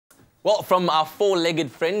Well, from our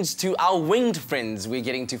four-legged friends to our winged friends, we're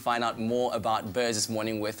getting to find out more about birds this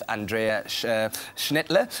morning with Andrea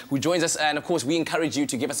Schnettler, who joins us. And, of course, we encourage you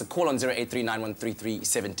to give us a call on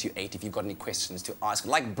 0839133728 if you've got any questions to ask.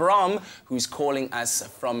 Like Bram, who's calling us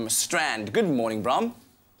from Strand. Good morning, Bram.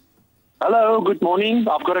 Hello, good morning.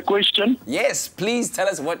 I've got a question. Yes, please tell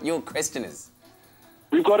us what your question is.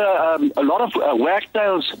 We've got a lot of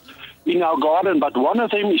wagtails in our garden, but one of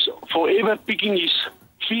them is forever picking his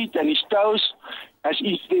feet and his toes as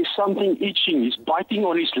if there's something itching. He's biting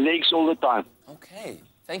on his legs all the time. Okay.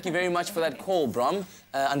 Thank you very much for that call, Bram.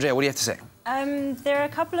 Andrea, what do you have to say? There are a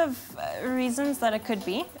couple of reasons that it could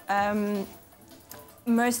be.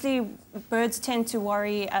 Mostly, birds tend to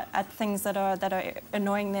worry at things that are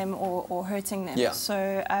annoying them or hurting them. Yeah.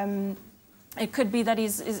 So it could be that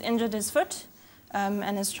he's injured his foot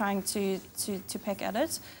and is trying to peck at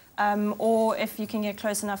it. Or if you can get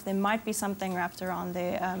close enough, there might be something wrapped around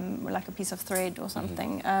there, like a piece of thread or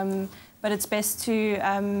something. But it's best to,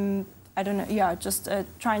 I don't know, yeah, just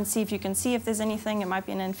try and see if you can see if there's anything. It might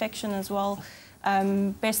be an infection as well.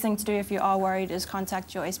 Best thing to do if you are worried is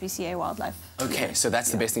contact your SPCA wildlife. Okay, so that's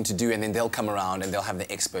the best thing to do, and then they'll come around and they'll have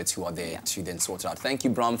the experts who are there to then sort it out. Thank you,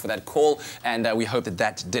 Bram, for that call, and we hope that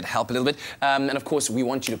that did help a little bit. And of course, we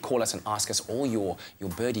want you to call us and ask us all your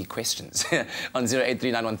birdie questions on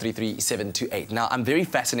 0839133728. Now, I'm very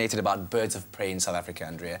fascinated about birds of prey in South Africa,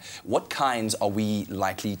 Andrea. What kinds are we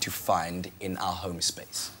likely to find in our home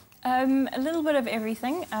space? A little bit of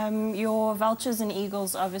everything. Your vultures and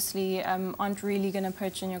eagles obviously aren't really going to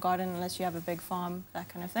perch in your garden unless you have a big farm, that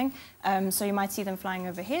kind of thing. So you might see them flying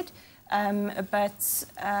overhead.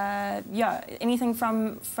 Yeah, anything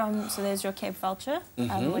from so there's your Cape vulture,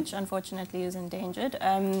 which unfortunately is endangered.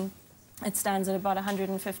 It stands at about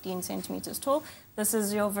 115 centimeters tall. This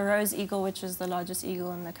is your Verreaux's eagle, which is the largest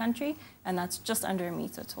eagle in the country, and that's just under a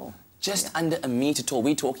meter tall. Just under a meter tall.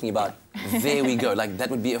 We're talking about, there we go, like that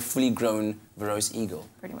would be a fully grown Verreaux's eagle.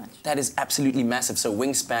 Pretty much. That is absolutely massive. So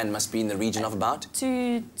wingspan must be in the region of about?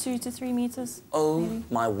 2 to 3 meters. Oh, maybe.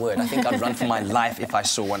 My word. I think I'd run for my life if I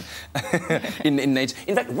saw one in nature.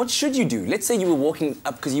 In fact, what should you do? Let's say you were walking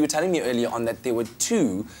up, because you were telling me earlier on that there were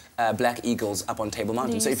 2 black eagles up on Table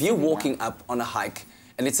Mountain. So if you're walking up on a hike,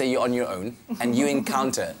 and let's say you're on your own, and you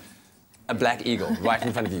encounter a black eagle right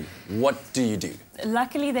in front of you, what do you do?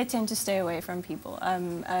 Luckily, they tend to stay away from people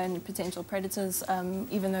and potential predators,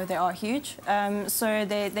 even though they are huge. So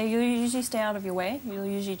they usually stay out of your way. You'll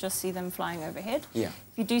usually just see them flying overhead. Yeah.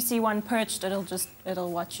 If you do see one perched,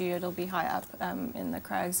 it'll watch you. It'll be high up in the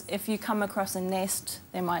crags. If you come across a nest,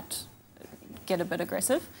 they might get a bit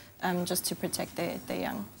aggressive. Just to protect their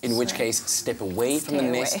young. In which case, step away from the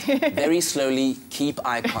nest, very slowly, keep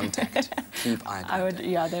eye contact. Keep eye contact.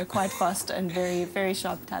 Yeah, they're quite fast and very, very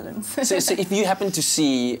sharp talons. So if you happen to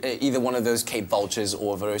see either one of those Cape vultures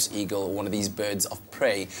or Verreaux's eagle or one of these birds of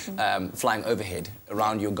prey flying overhead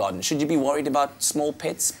around your garden, should you be worried about small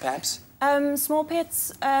pets, perhaps? Small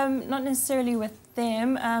pets, not necessarily with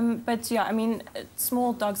them, but yeah, I mean,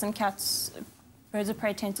 small dogs and cats, birds of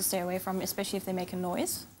prey tend to stay away from, especially if they make a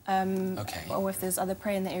noise. Or if there's other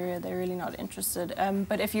prey in the area, they're really not interested.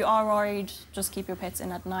 But if you are worried, just keep your pets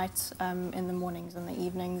in at night, in the mornings and the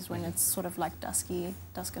evenings when it's sort of like dusk and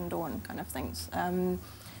dawn kind of things. And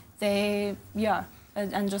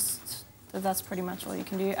just that's pretty much all you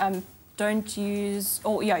can do. Don't use,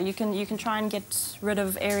 you can try and get rid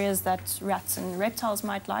of areas that rats and reptiles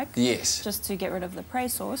might like. Yes. Just to get rid of the prey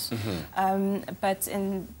source. But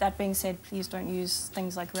in that being said, please don't use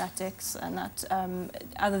things like rat X and that,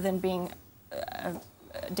 other than being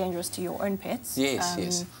dangerous to your own pets. Yes,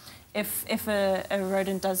 yes. If a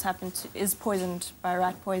rodent is poisoned by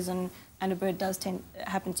rat poison, and a bird does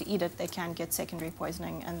happen to eat it, they can get secondary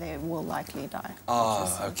poisoning and they will likely die.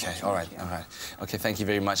 Oh, okay, all right, all right. Okay, thank you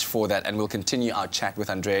very much for that, and we'll continue our chat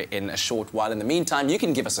with Andrea in a short while. In the meantime, you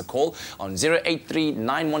can give us a call on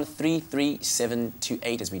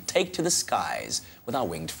 0839133728 as we take to the skies with our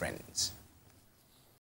winged friends.